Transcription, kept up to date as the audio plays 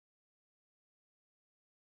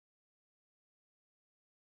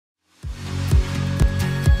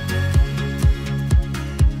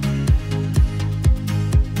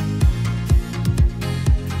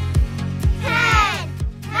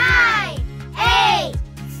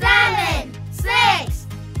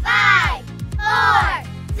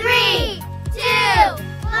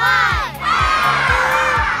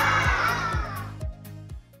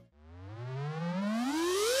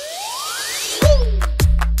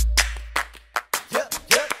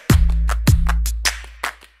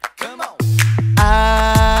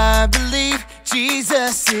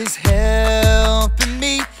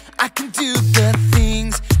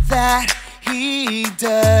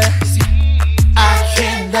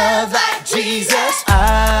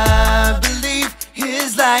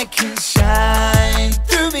light can shine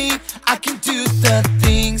through me. I can do the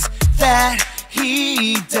things that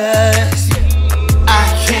He does.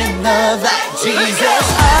 I can love like Jesus.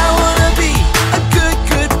 I wanna be a good,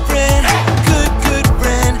 good friend, good, good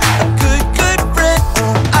friend, a good, good friend.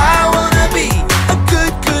 Oh, I wanna be a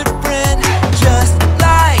good, good friend, just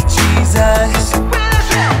like Jesus.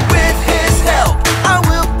 With His help, I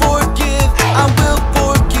will forgive, I will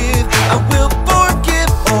forgive, I will forgive.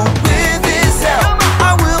 Oh, with His help,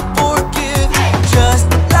 I will forgive, just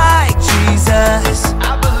like Jesus.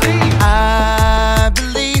 I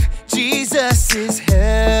believe Jesus is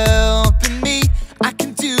helping me. I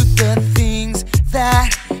can do the things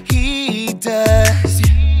that He does.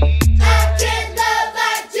 I can love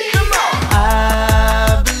like Jesus.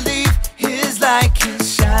 I believe His light can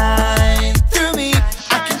shine through me.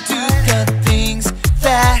 I can do the things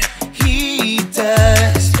that He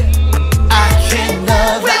does. I can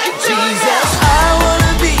love like Jesus. I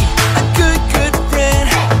wanna be a good, good friend,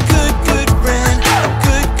 a good, good friend, a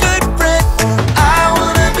good, good friend. Oh, I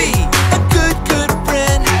wanna be a good, good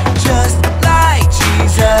friend, just like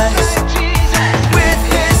Jesus. With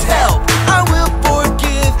His help, I will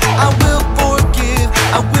forgive, I will forgive,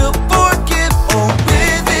 I will forgive. Oh,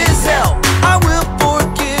 with His help, I will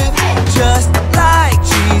forgive, just like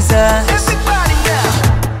Jesus. Everybody now.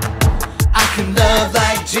 I can love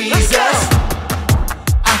like Jesus.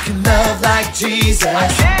 I can love like Jesus. I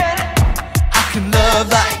can love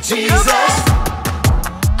like Jesus.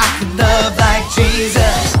 I can love like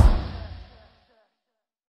Jesus.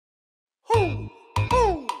 You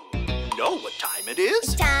know what time it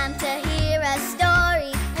is? Time to hear a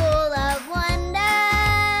story full of wonder.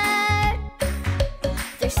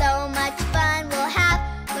 There's so much fun we'll have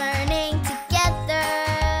learning together.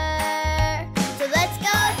 So let's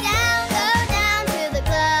go down to the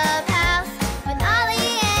clubhouse with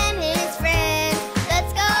Ollie and his friends.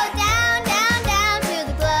 Let's go down to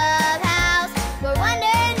the clubhouse where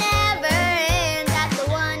wonder never ends at the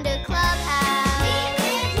Wonder Clubhouse.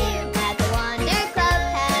 At the Wonder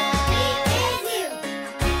Clubhouse.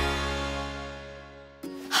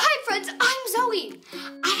 Hi friends, I'm Zoe.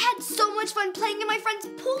 I had so much fun playing in my friend's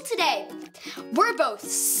pool today. We're both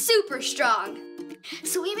super strong.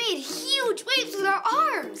 So we made huge waves with our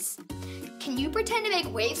arms. Can you pretend to make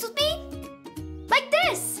waves with me? Like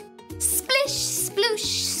this. Splish, sploosh,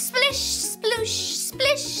 splish, sploosh,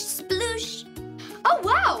 splish, sploosh. Oh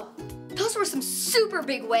wow, those were some super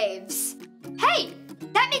big waves. Hey,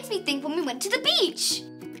 that makes me think when we went to the beach.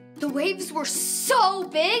 The waves were so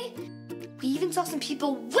big. We even saw some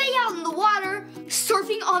people way out in the water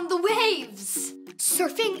surfing on the waves.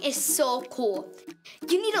 Surfing is so cool.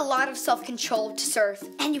 You need a lot of self-control to surf,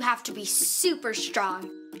 and you have to be super strong.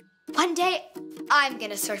 One day, I'm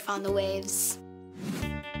gonna surf on the waves.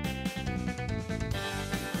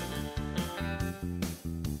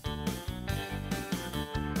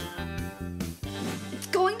 It's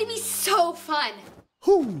going to be so fun.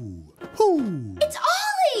 Hoo, hoo. It's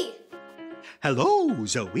Ollie! Hello,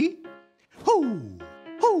 Zoe. Hoo,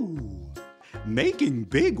 hoo. Making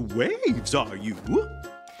big waves, are you?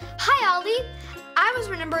 Hi, Ollie. I was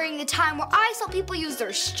remembering the time where I saw people use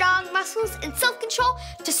their strong muscles and self-control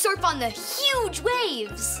to surf on the huge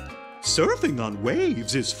waves. Surfing on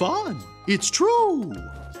waves is fun. It's true.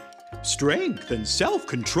 Strength and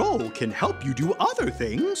self-control can help you do other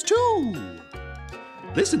things, too.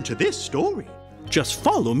 Listen to this story. Just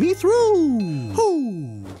follow me through.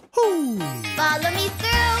 Hoo, hoo. Follow me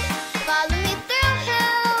through, follow me through, who?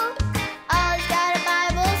 Ollie's got a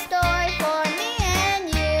Bible story for me and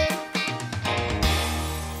you.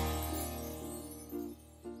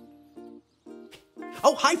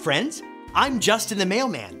 Oh, hi friends. I'm Justin the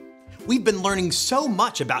Mailman. We've been learning so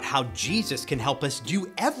much about how Jesus can help us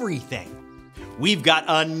do everything. We've got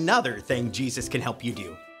another thing Jesus can help you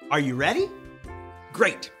do. Are you ready?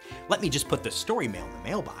 Great. Let me just put the story mail in the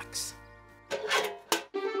mailbox.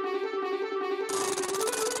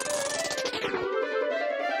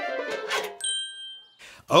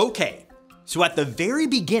 Okay, so at the very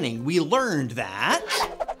beginning, we learned that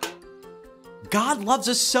God loves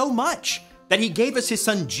us so much that He gave us His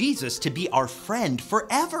Son Jesus to be our friend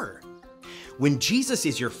forever. When Jesus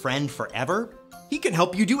is your friend forever, He can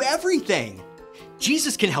help you do everything.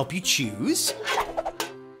 Jesus can help you choose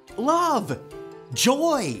love,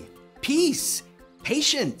 joy, peace,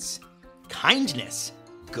 patience, kindness,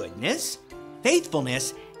 goodness,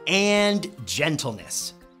 faithfulness, and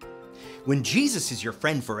gentleness. When Jesus is your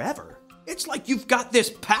friend forever, it's like you've got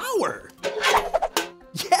this power.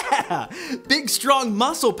 Yeah, big, strong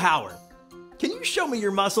muscle power. Can you show me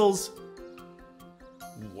your muscles?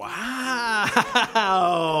 Wow.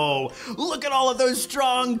 Wow! Look at all of those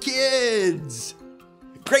strong kids!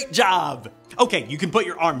 Great job! Okay, you can put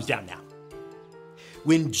your arms down now.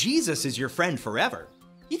 When Jesus is your friend forever,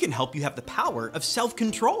 he can help you have the power of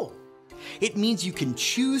self-control. It means you can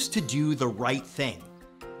choose to do the right thing.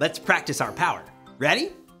 Let's practice our power.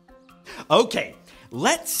 Ready? Okay,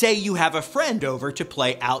 let's say you have a friend over to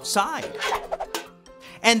play outside.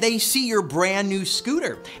 And they see your brand new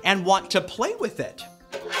scooter and want to play with it.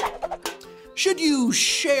 Should you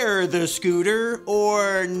share the scooter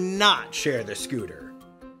or not share the scooter?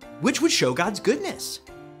 Which would show God's goodness?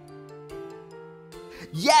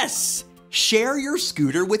 Yes! Share your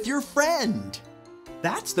scooter with your friend.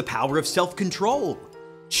 That's the power of self-control.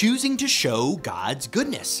 Choosing to show God's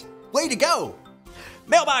goodness. Way to go!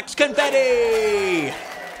 Mailbox confetti!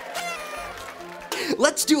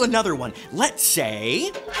 Let's do another one. Let's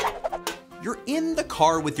say you're in the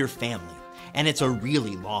car with your family and it's a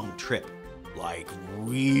really long trip. Like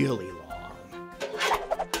really long.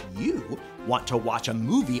 You want to watch a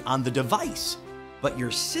movie on the device, but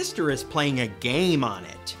your sister is playing a game on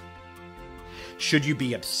it. Should you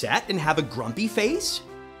be upset and have a grumpy face?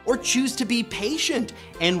 Or choose to be patient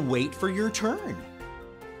and wait for your turn?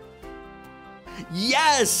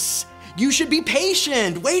 Yes! You should be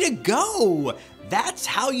patient! Way to go! That's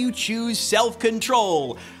how you choose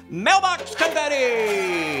self-control. Mailbox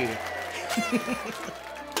confetti!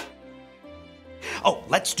 Oh,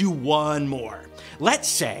 let's do one more. Let's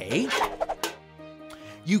say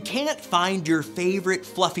you can't find your favorite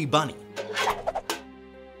fluffy bunny.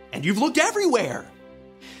 And you've looked everywhere.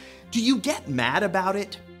 Do you get mad about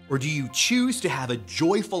it? Or do you choose to have a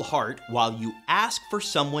joyful heart while you ask for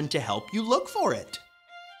someone to help you look for it?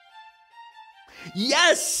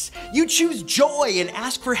 Yes! You choose joy and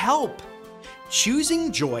ask for help.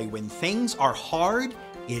 Choosing joy when things are hard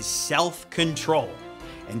is self-control.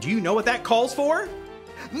 And do you know what that calls for?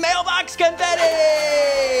 Mailbox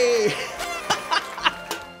confetti!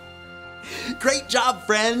 Great job,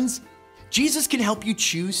 friends! Jesus can help you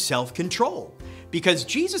choose self-control because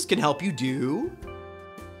Jesus can help you do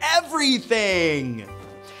everything!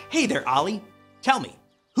 Hey there, Ollie. Tell me,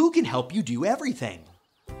 who can help you do everything?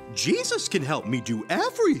 Jesus can help me do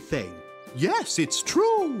everything. Yes, it's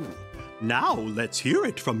true. Now let's hear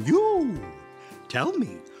it from you. Tell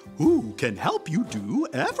me, who can help you do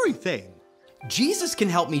everything? Jesus can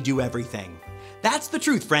help me do everything. That's the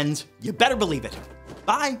truth, friends. You better believe it.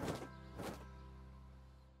 Bye.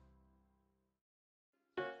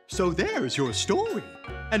 So there's your story,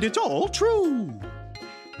 and it's all true.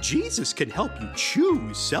 Jesus can help you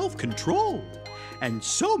choose self-control and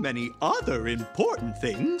so many other important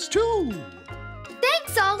things too.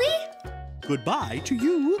 Thanks, Ollie. Goodbye to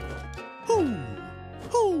you. Hoo,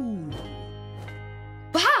 hoo.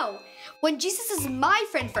 Wow, when Jesus is my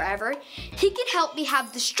friend forever, he can help me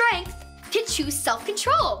have the strength to choose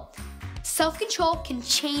self-control. Self-control can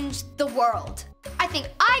change the world. I think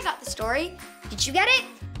I got the story. Did you get it?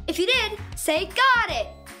 If you did, say got it.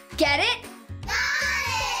 Get it?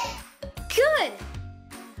 Got it! Good.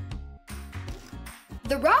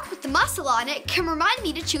 The rock with the muscle on it can remind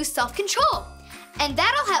me to choose self-control. And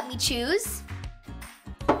that'll help me choose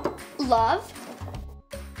love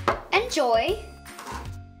and joy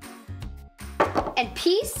and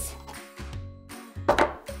peace,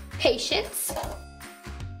 patience,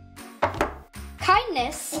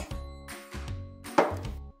 kindness,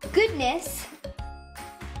 goodness,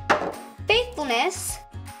 faithfulness,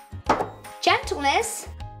 gentleness,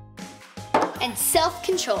 and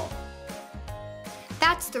self-control.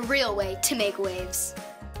 That's the real way to make waves.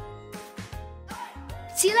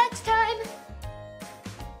 See you next time.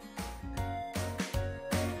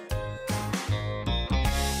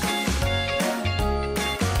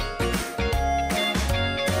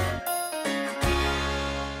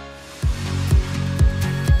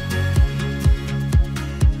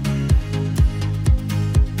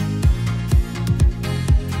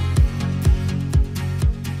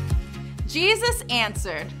 Jesus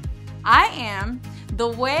answered, I am the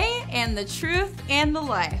way and the truth and the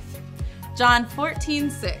life. John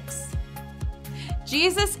 14:6.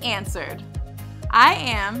 Jesus answered, I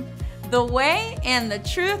am the way and the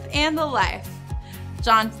truth and the life.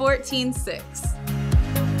 John 14:6.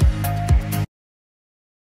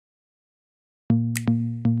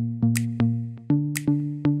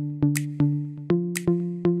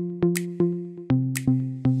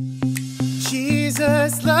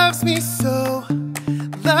 Jesus loves me so,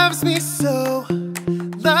 loves me so,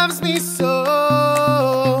 loves me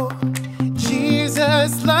so.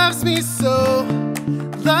 Jesus loves me so,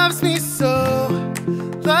 loves me so,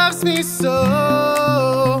 loves me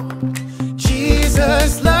so.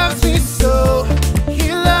 Jesus